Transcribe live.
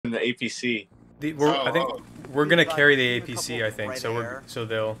in the APC. I think we're gonna carry the APC. I think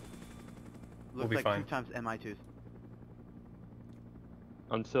so. We'll be fine. 2 times MI2s.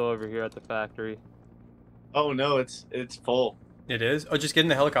 I'm still over here at the factory. Oh no, it's full. It is. Oh, just get in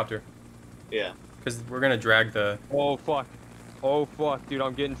the helicopter. Yeah. Because we're gonna drag the. Oh fuck. Oh fuck, dude!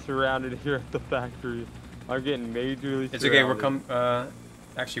 I'm getting surrounded here at the factory. I'm getting majorly surrounded. It's okay.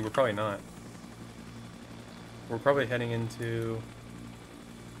 Actually, we're probably not. We're probably heading into.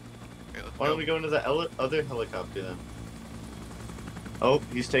 Why don't we go into the other helicopter then? Oh,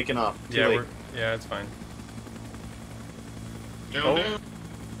 he's taking off. Too late. Yeah, it's fine. No.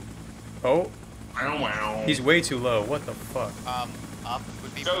 Oh. Wow. He's way too low. What the fuck? Up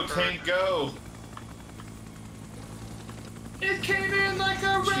would be Go, preferred. tank, go. It came in like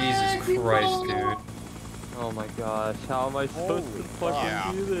a Jesus Christ, dude. Oh my gosh, how am I supposed to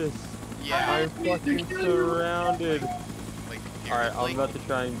fucking do this? Yeah. I'm fucking surrounded. Like, Alright, I'm about to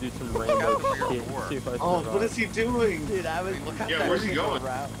try and do some rainbow shit. See if I Oh, survive. what is he doing? Dude, I was. Yeah, where's he going?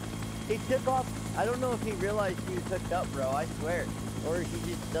 He took off. I don't know if he realized he was hooked up, bro. I swear. Or he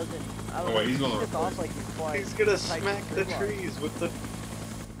just doesn't. I don't Oh, know. wait, he's he gonna took reverse. off like he's flying. He's gonna tight smack the to trees with the.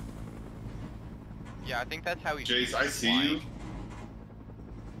 Yeah, I think that's how he. Jace, I see you.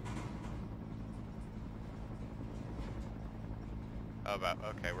 Oh,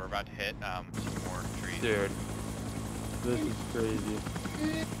 okay, we're about to hit some more trees. Dude, this is crazy.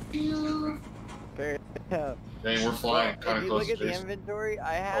 Fair enough. Dang, we're flying If kind of you close look to at the Jason. inventory, I Oh,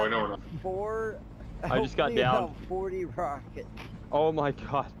 I have know we're not. 4. I just got hopefully down. about 40 rockets. Oh my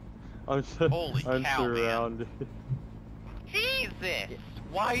god. I'm Holy I'm cow, man. surrounded. Jesus!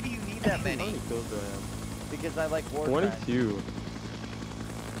 Why do you need that How many? many kills do I have? Because I like war 22.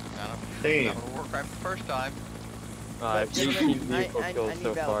 Damn. Not a war crime the first time. Alright, But 18 gentlemen, vehicle I kills need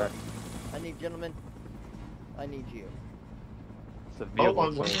so battle far. buddies. I need gentlemen. I need you. It's a Oh, vehicle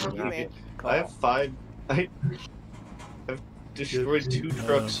I'm killing You me. answer the I have call. 5. I've destroyed 2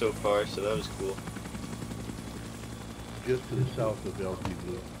 trucks so far, so that was cool. Just to the south of LP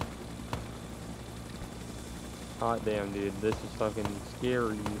Blue. Hot damn, dude. This is fucking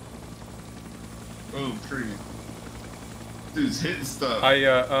scary. Boom, tree. Dude's hitting stuff.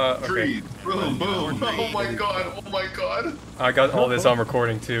 Okay. Trees. Boom, boom. Oh my god, oh my god. I got all this on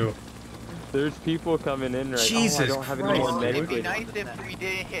recording too. There's people coming in right now. Jesus I don't have any Christ, more dude. It'd be medkits. nice if we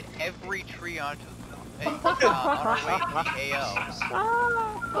didn't hit every tree on our way to the AO.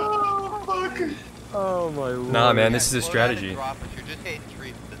 Oh, fuck. Oh my lord. Nah, man, this is a Slow down strategy. and drop, but you're just hitting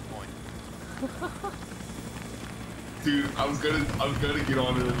trees at this point. Dude, I was gonna get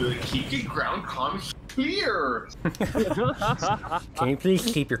on it and be like, keep your ground calm here. Can you please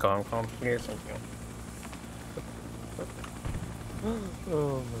keep your calm? Yes, thank you.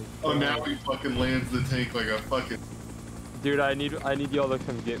 Oh my Oh, god. now he fucking lands the tank like a fucking. Dude, I need y'all to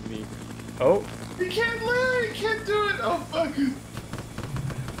come get me. Oh, He can't land. He can't do it. Oh fuck.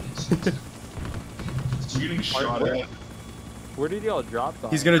 You're getting shot at. Where did y'all drop by?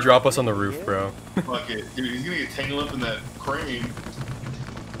 he's gonna drop us on the roof, bro. Fuck it, dude. He's gonna get tangled up in that crane.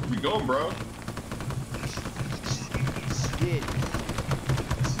 Where you going, bro? Dude,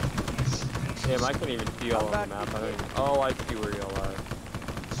 Damn, I can't even see y'all on the map. I don't even... Oh, I see where y'all are.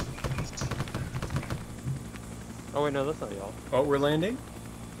 Oh wait, no, that's not y'all. Oh, we're landing?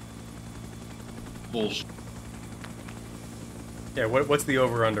 Bullshit. Yeah, what's the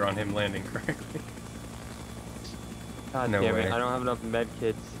over-under on him landing correctly? God No damn way. it, I don't have enough med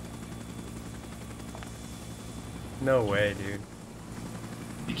kits. No way, dude.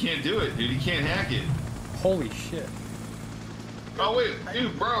 He can't do it, dude. He can't hack it. Holy shit. Oh wait,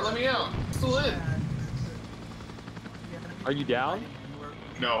 dude, bro, let me out. Still in. Are you down?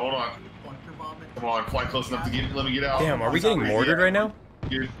 No, hold on. Come on, fly close enough to let me get out. Damn, are we getting mortared right now?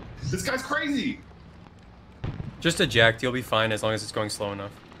 Dude, this guy's crazy. Just eject, you'll be fine as long as it's going slow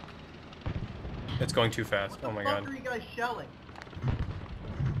enough. It's going too fast. Oh my god. What are you guys shelling?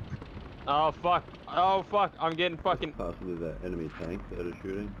 Oh fuck. Oh fuck. I'm getting fucking. Possibly that enemy tank that is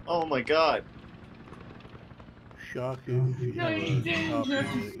shooting. Oh my god. Shocking. You have a copy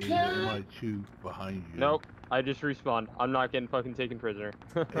in MI2 behind you. Nope. I just respawned. I'm not getting fucking taken prisoner.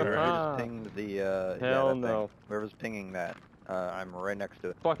 whoever just pinged the, Hell that no. thing. Whoever's pinging that, I'm right next to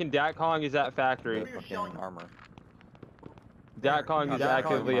it. Fucking Dat Kong is at factory. The fucking armor. Dat Kong is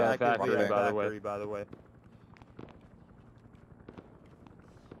actively at factory, by the way.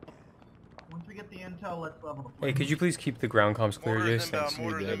 Once we get the intel, let's level the Hey, plane. could you please keep the ground comms clear, Mortars Jace? Thanks.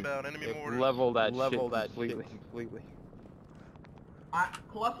 inbound, mortars inbound, enemy mortars. Level that shit completely.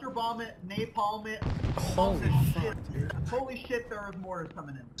 Cluster bomb it, napalm it. Holy shit. Holy shit, there was mortars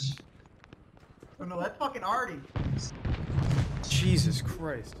coming in. Oh no, that's fucking Artie. Jesus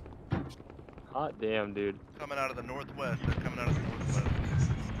Christ. Hot damn, dude. Coming out of the northwest. They're coming out of the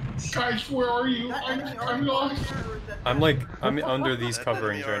northwest. Guys, where are you? I'm lost. I'm under these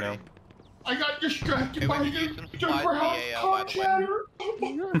coverings right now. I got distracted Hey, by we the can use some Jumper supplies House PA,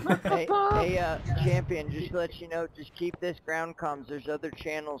 by the way. Hey, champion, just to let you know, just keep this ground comms. There's other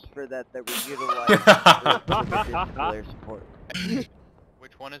channels for that we utilize for the player support.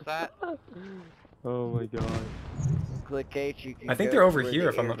 Which one is that? Oh my god. Click H, you can I think go they're to over where here, the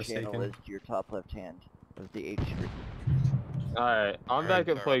if I'm air not channel mistaken. is to your top left hand of the H screen. Alright, I'm back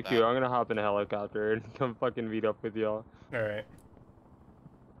at sorry play about 2. that. I'm gonna hop in a helicopter and come fucking meet up with y'all. Alright.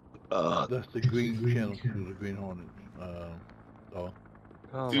 That's the green channel to the Green Hornets. Oh.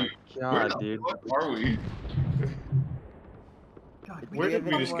 Oh Dude, my where god, the dude. fuck are we? God, Where did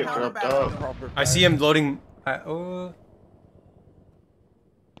we just get dropped counterbalance off? Call for I see fire. him loading. Oh.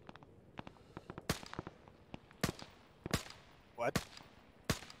 What?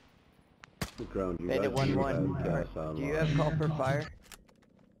 The ground you Bandit guys do 1-1, have gas on. do you have call for fire?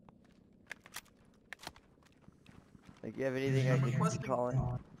 Like, you have anything I can call in?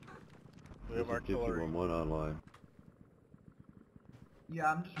 We have artillery. 1 online.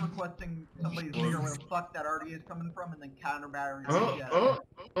 Yeah, I'm just requesting somebody to figure out where the fuck that RD is coming from and then counter battery.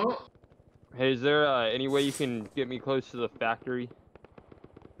 Hey, is there any way you can get me close to the factory?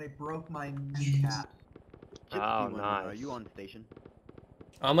 They broke my kneecaps. Oh, nice. Are you on station?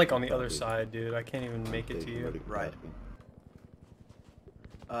 I'm like on the other side, dude. I can't even make it to you. Right.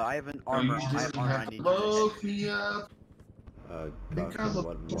 I have an armor. I have armor I need to Look me up.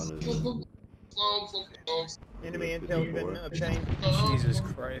 Enemy intel's been obtained. Jesus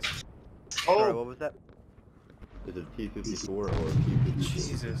Christ. Sorry, what was that? Is it T-54 or T-54?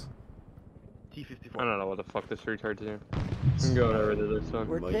 Jesus. T-54. I don't know what the fuck this retard's doing. I'm going over to this one.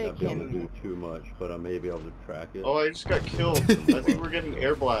 We're Might not be able to taking... do too much, but I may be able to track it. Oh, I just got killed. I think we're getting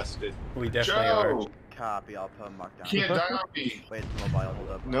air blasted. We definitely are. Joe, Copy, I'll put a mark down. can't die on me. Wait, it's mobile, hold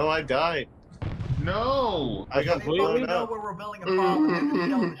up. No, I died. No. I got They blown fucking know up. where we're building a bomb and they're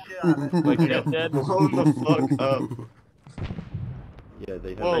killing the shit out of it. Like I dead got dead? blown the fuck up. Yeah, they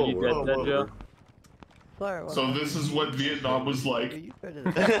have Whoa, you dead, dead, Joe? Sorry, what? So this is what Vietnam was like. You better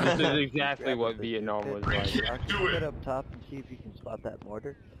This is exactly what Vietnam was I like. can't do Get it. up top and see if you can spot that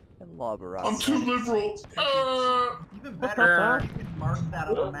mortar and lob a rock. I'm too liberal. Even better, you can mark that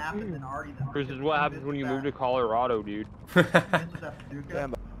on the map and then already the This is what happens when you move to Colorado, dude. How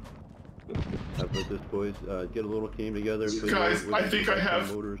about this, boys? Get a little team together. Guys, I think I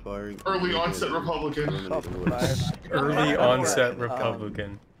have motors firing. early onset Republican. Early onset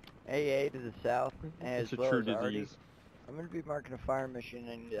Republican. AA to the south, as It's a well true as Artie. disease. I'm going to be marking a fire mission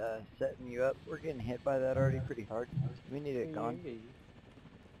and setting you up. We're getting hit by that already pretty hard. We need it gone.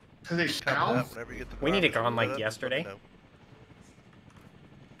 Are they south? Whenever you get the We need it promise gone like set up, yesterday. let me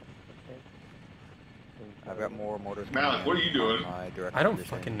I've got more mortars. Malik, what are you doing? I don't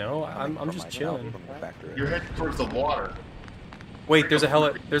fucking know. I'm just chilling. You're heading towards the water. Wait, there's a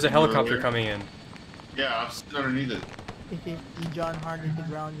helicopter coming in. Yeah, I'm sitting underneath it. This is John Hardy to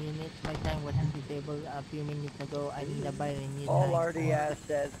ground units. My time was disabled a few minutes ago. I need a Byron. All Artie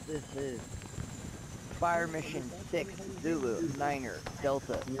says this is fire mission 6 Zulu Niner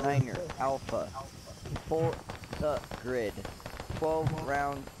Delta Niner Alpha. Full the grid. 12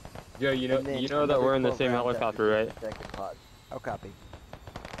 rounds. Yo, you know that we're in the same helicopter, right? Second pod. I'll copy.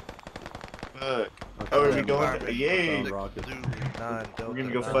 Fuck. Oh, are we going to... Yay! We're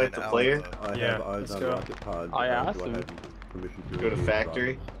gonna go fight the player? I Yeah, have eyes let's on go. rocket pods. I Do asked I him. have permission to Go to engage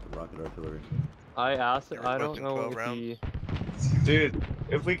factory? rocket artillery. I asked. I don't requesting know 12 if he. Dude,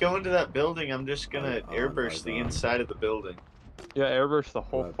 if we go into that building, I'm just gonna airburst the inside of the building. Yeah, airburst the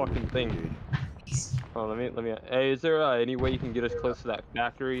whole Weapons fucking thing. engaged. Oh, let me. Hey, is there any way you can get us close to that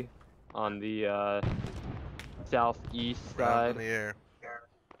factory on the southeast Rounds in side? the air.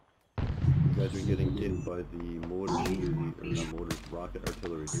 You guys are getting hit by the mortars, or not mortars, rocket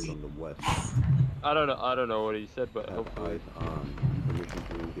artillery from the west. I don't know what he said, but Have hopefully eyes on permission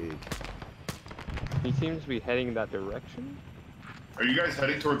to engage. he seems to be heading in that direction. Are you guys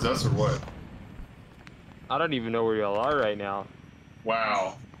heading towards us or what? I don't even know where y'all are right now.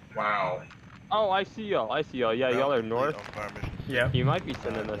 Wow. Wow. Oh, I see y'all. Yeah, y'all are north. Yeah. He might be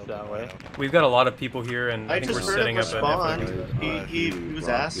sending us that way. We've got a lot of people here, and I I think we're just heard setting him up respond. an He was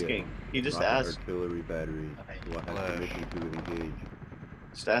asking. He just rocket asked. artillery batteries. Do I have permission to engage?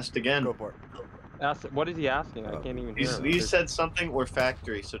 Just asked again. Go for it. What is he asking? I can't even hear him. He said something or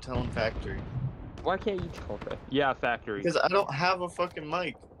factory, so tell him factory. Why can't you tell that? Yeah, factory. Because I don't have a fucking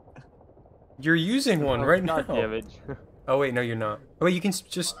mic. You're using one right now. God damn it. Oh wait, no, you're not. Oh wait, you can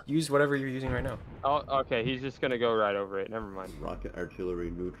just use whatever you're using right now. Oh, okay. He's just gonna go right over it. Never mind. Rocket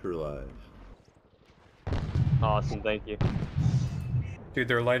artillery neutralized. Awesome, thank you. Dude,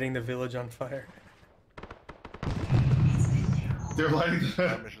 they're lighting the village on fire. They're lighting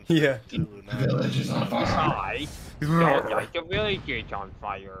the Yeah. village is on fire. Don't light the village is on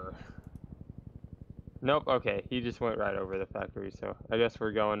fire. Nope, okay. He just went right over the factory, so I guess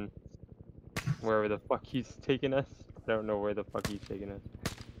we're going wherever the fuck he's taking us. I don't know where the fuck he's taking us.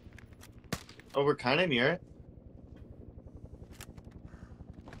 Oh, we're kind of near it.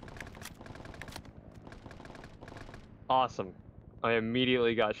 Awesome. I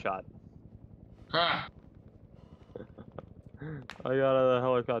immediately got shot. Ha! I got out of the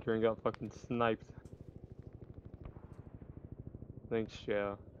helicopter and got fucking sniped. Thanks,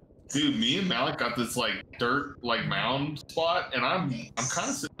 Joe. Dude, me and Malik got this like dirt like mound spot, and I'm kind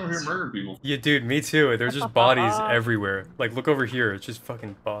of sitting over here murdering people. Yeah, dude, me too. There's just bodies everywhere. Like, look over here. It's just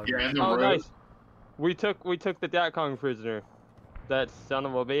fucking bodies. Yeah, and the Oh, road. nice. We took the Datkong prisoner. That son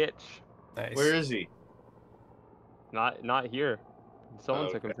of a bitch. Nice. Where is he? Not here. Someone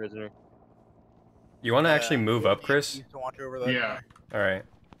took him okay. prisoner. You want to actually move up, Chris? Used to watch over that. Yeah. All right.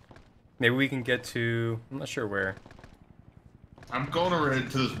 Maybe we can get to. I'm not sure where. I'm going over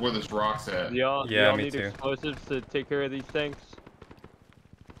to this where this rock's at. Y'all me need too. explosives to take care of these tanks.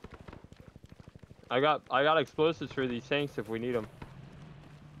 I got explosives for these tanks if we need them.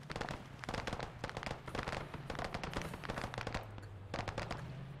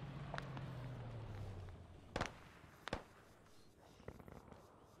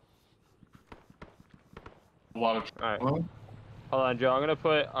 A lot of. All right. Well, Hold on, Joe. I'm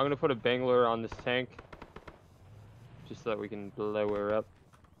gonna put a bangler on this tank, just so that we can blow her up.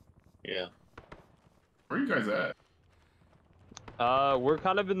 Yeah. where are you guys at? We're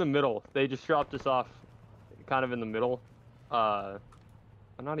kind of in the middle. They just dropped us off, kind of in the middle. I'm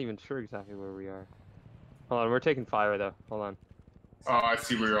not even sure exactly where we are. Hold on, we're taking fire though. Hold on. Oh, I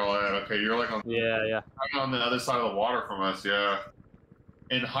see where you're all at. Okay, you're like on. Yeah. I'm on the other side of the water from us. Yeah.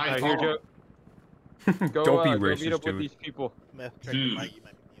 In high Here, Joe. Go, Don't be go racist, meet up with dude. these people. Dude.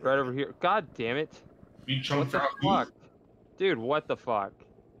 Right over here. God damn it. You What chunked the out. fuck? Dude, what the fuck?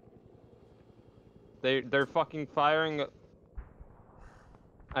 They're fucking firing.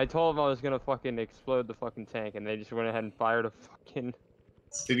 I told them I was gonna fucking explode the fucking tank, and they just went ahead and fired a fucking.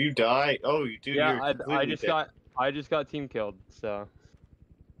 Did you die? Oh, you do. Yeah, you're I completely just dead. got team killed. So.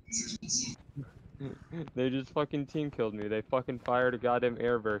 They just fucking team killed me. They fucking fired a goddamn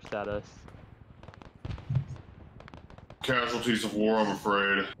airburst at us. Casualties of war, I'm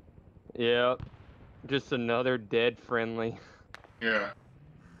afraid. Yep. Just another dead friendly. Yeah.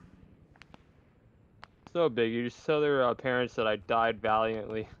 So big. You just tell their parents that I died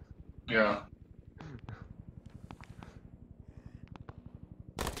valiantly. Yeah.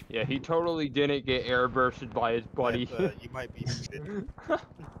 Yeah, he totally didn't get airbursted by his buddy. You might be muted.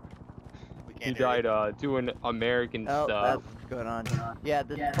 He died doing American Oh, stuff. that's what's going on. Yeah,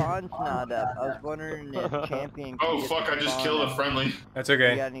 the spawn's not up. I was wondering if Champion could Oh get fuck! the I just spawn killed a up. friendly. That's You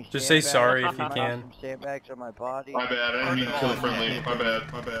okay. got any Just say sandbags? sorry if you I might can. have some sandbags on my body. My bad. I didn't mean to kill a friendly. My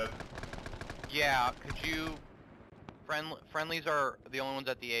bad. My bad. Yeah, could you... Friendlies are the only ones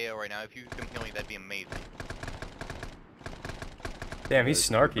at the AO right now. If you could come heal me, that'd be amazing. Damn, he's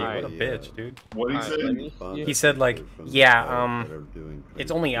snarky. Alright, What a yeah. bitch, dude. What did he say? He said like, yeah,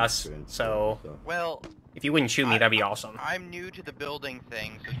 it's only us, so Well, if you wouldn't shoot me, that'd be awesome. I'm new to the building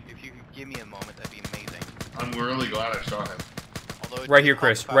thing, so if you could give me a moment, that'd be amazing. I'm really glad I shot him. Although it Right does here, talk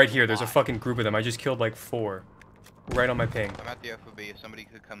Chris. about Right here. There's a why. fucking group of them. I just killed like 4. Right on my ping. I'm at the FOB. If somebody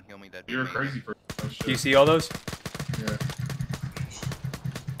could come heal me, that'd be You're a amazing. crazy person. Oh, shit. Do you see all those? Yeah.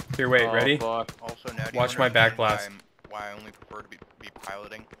 Here, wait, ready? Also, now do you Watch my back understand blast. Why I only prefer to be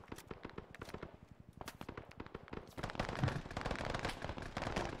piloting?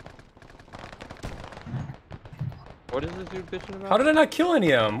 What is this dude bitching about? How did I not kill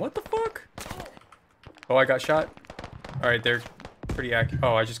any of them? What the fuck? Oh, I got shot. Alright, they're pretty accurate.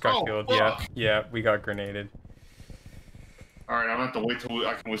 Oh, I just got killed. fuck. Yeah, we got grenaded. Alright, I'm gonna have to wait till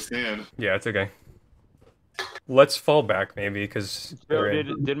I can withstand. Yeah, it's okay. Let's fall back, maybe, because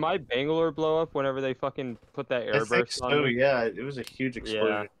Did my Bangalore blow up whenever they fucking put that I think airburst on so. me? Yeah, it was a huge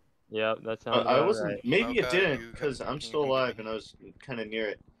explosion. Yeah, that sounds I about wasn't. right. Maybe it Okay, didn't, you because got- I'm still alive and I was kind of near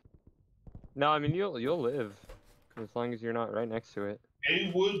it. No, I mean you'll live, as long as you're not right next to it. Hey,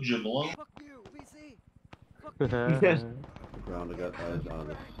 would you blow? The ground I got eyes on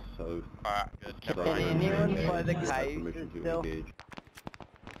the south. Good. Did Never mind. anyone play the Permission Cayuse to still? engage.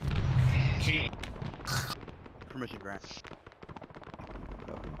 Permission grant.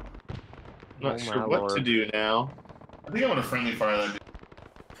 Not Oh sure my what to lord. do now. I think I'm gonna friendly fire that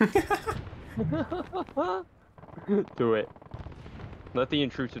dude. Do it. Let the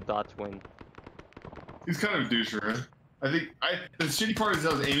intrusive dots win. He's kind of a doucher. I think the shitty part is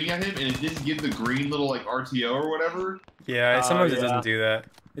I was aiming at him and it didn't give the green little like RTO or whatever. Yeah, sometimes it doesn't do that.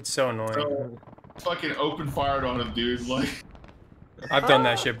 It's so annoying. So, fucking open fired on him, dude. Like, I've done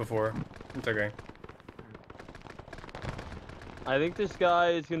that shit before. It's okay. I think this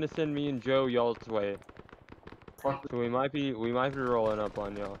guy is gonna send me and Joe y'all's way. So we might be rolling up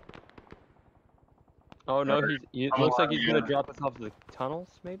on y'all. Oh no, he looks like he's gonna drop us off the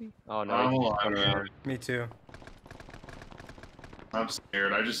tunnels, maybe? Oh no, he's just coming around. Me too. I'm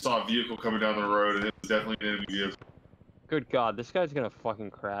scared. I just saw a vehicle coming down the road and it was definitely an enemy vehicle. Good God, this guy's gonna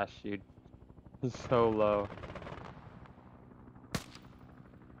fucking crash, dude. He's so low.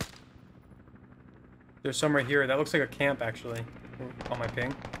 There's some right here. That looks like a camp, actually, on my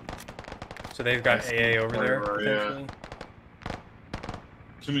ping. So they've got AA over there, potentially.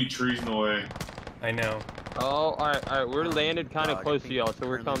 Too many trees in the way. I know. Oh, alright, we're landed kind of close to y'all, so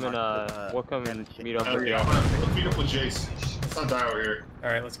we're coming, we'll come and meet up with y'all. Let's meet up with Jace. Let's not die over here.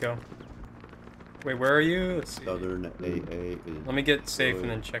 Alright, let's go. Wait, where are you? Let's see. Southern AA is... Let me get safe and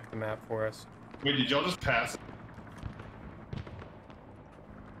then check the map for us. Wait, did y'all just pass?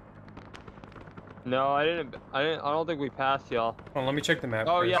 No, I don't think we passed y'all. Oh, let me check the map.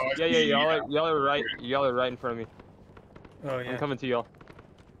 Oh first. yeah, y'all are right. Y'all are right in front of me. Oh yeah. I'm coming to y'all.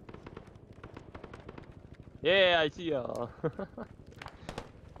 Yeah, I see y'all.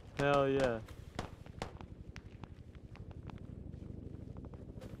 Hell yeah.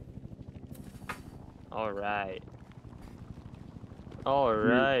 Alright.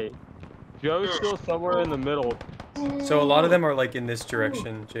 Alright. Joe's still somewhere in the middle. So a lot of them are like in this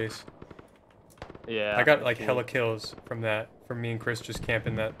direction, Jace. Yeah. I got like hella kills from that, from me and Chris just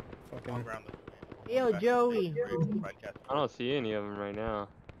camping that fucking... Yo, Joey. I don't see any of them right now.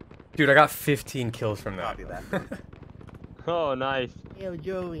 Dude, I got 15 kills from that. Oh, nice. Yo,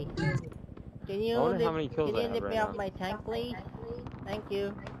 Joey. Can you lift me off my tank, please? Thank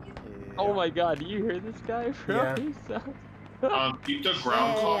you. Oh my God, do you hear this guy, bro? Yeah. Keep the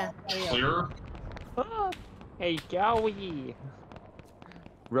ground clear. Hey, Joey.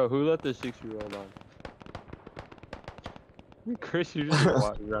 Bro, who let the 6-year-old on? Chris, you're just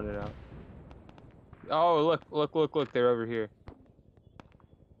running out. Oh, look, they're over here.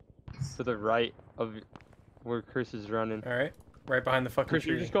 To the right of where Chris is running. Alright, right behind the fucking Chris,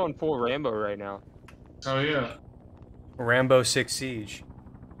 tree. you're just going full Rambo right now. Oh yeah. Rambo 6 Siege.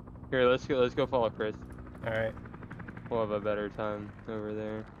 Here, let's go follow Chris. Alright. We'll have a better time over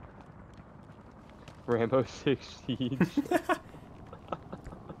there. Rambo 6 Siege.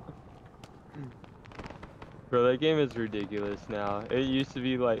 Bro, that game is ridiculous now. It used to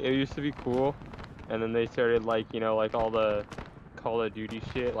be cool, and then they started like, you know, like all the Call of Duty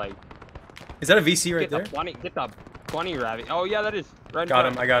shit, like. Is that a VC right there? Get the bunny rabbit. Oh yeah, that is. Right. Got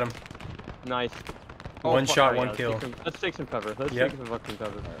him. I got him. Nice. One shot, one kill. Let's take some cover. Let's take some fucking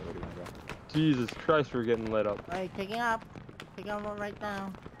cover. Jesus Christ, we're getting lit up. Alright, taking up. Taking up right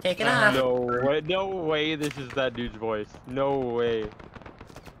now. Taking off. No way this is that dude's voice. No way.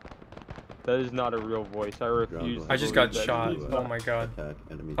 That is not a real voice. I refuse. I just got shot. Oh my God.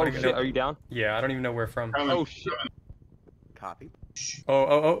 Oh shit, are you down? Yeah, I don't even know where from. Oh shit. Copy.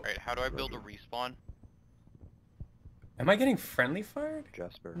 Oh. Alright, how do I build a respawn? Am I getting friendly fired?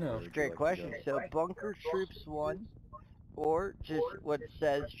 Jasper. No. Great question. So bunker troops 1, or just what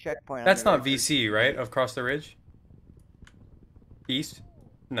says checkpoint. That's not VC, right? Across the ridge? East?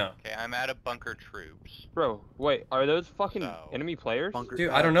 No. Okay, I'm at a bunker troops. Bro, wait, are those fucking enemy players?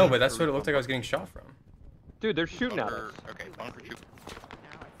 Dude, I don't know, but that's what it looked like I was getting shot from. Dude, they're shooting at us. Okay, bunker troops.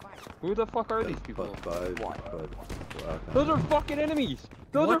 Who the fuck are these people? Wow. Those are fucking enemies!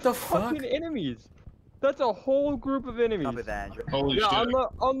 Those What are the fuck? fucking enemies! That's a whole group of enemies. Copy that. Holy shit.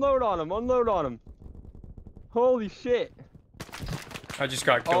 Unload on them, unload on them. Holy shit. I just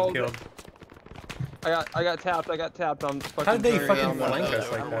got killed. I got tapped. I'm fucking. How did they fucking around flank myself.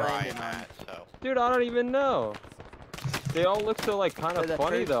 us like Where I that? am at, so. Dude, I don't even know. They all look so like kind of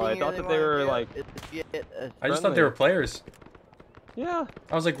funny though. I thought that they were like. I just thought they were players. Yeah.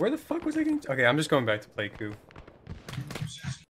 I was like, where the fuck was I getting? Okay, I'm just going back to play Coup.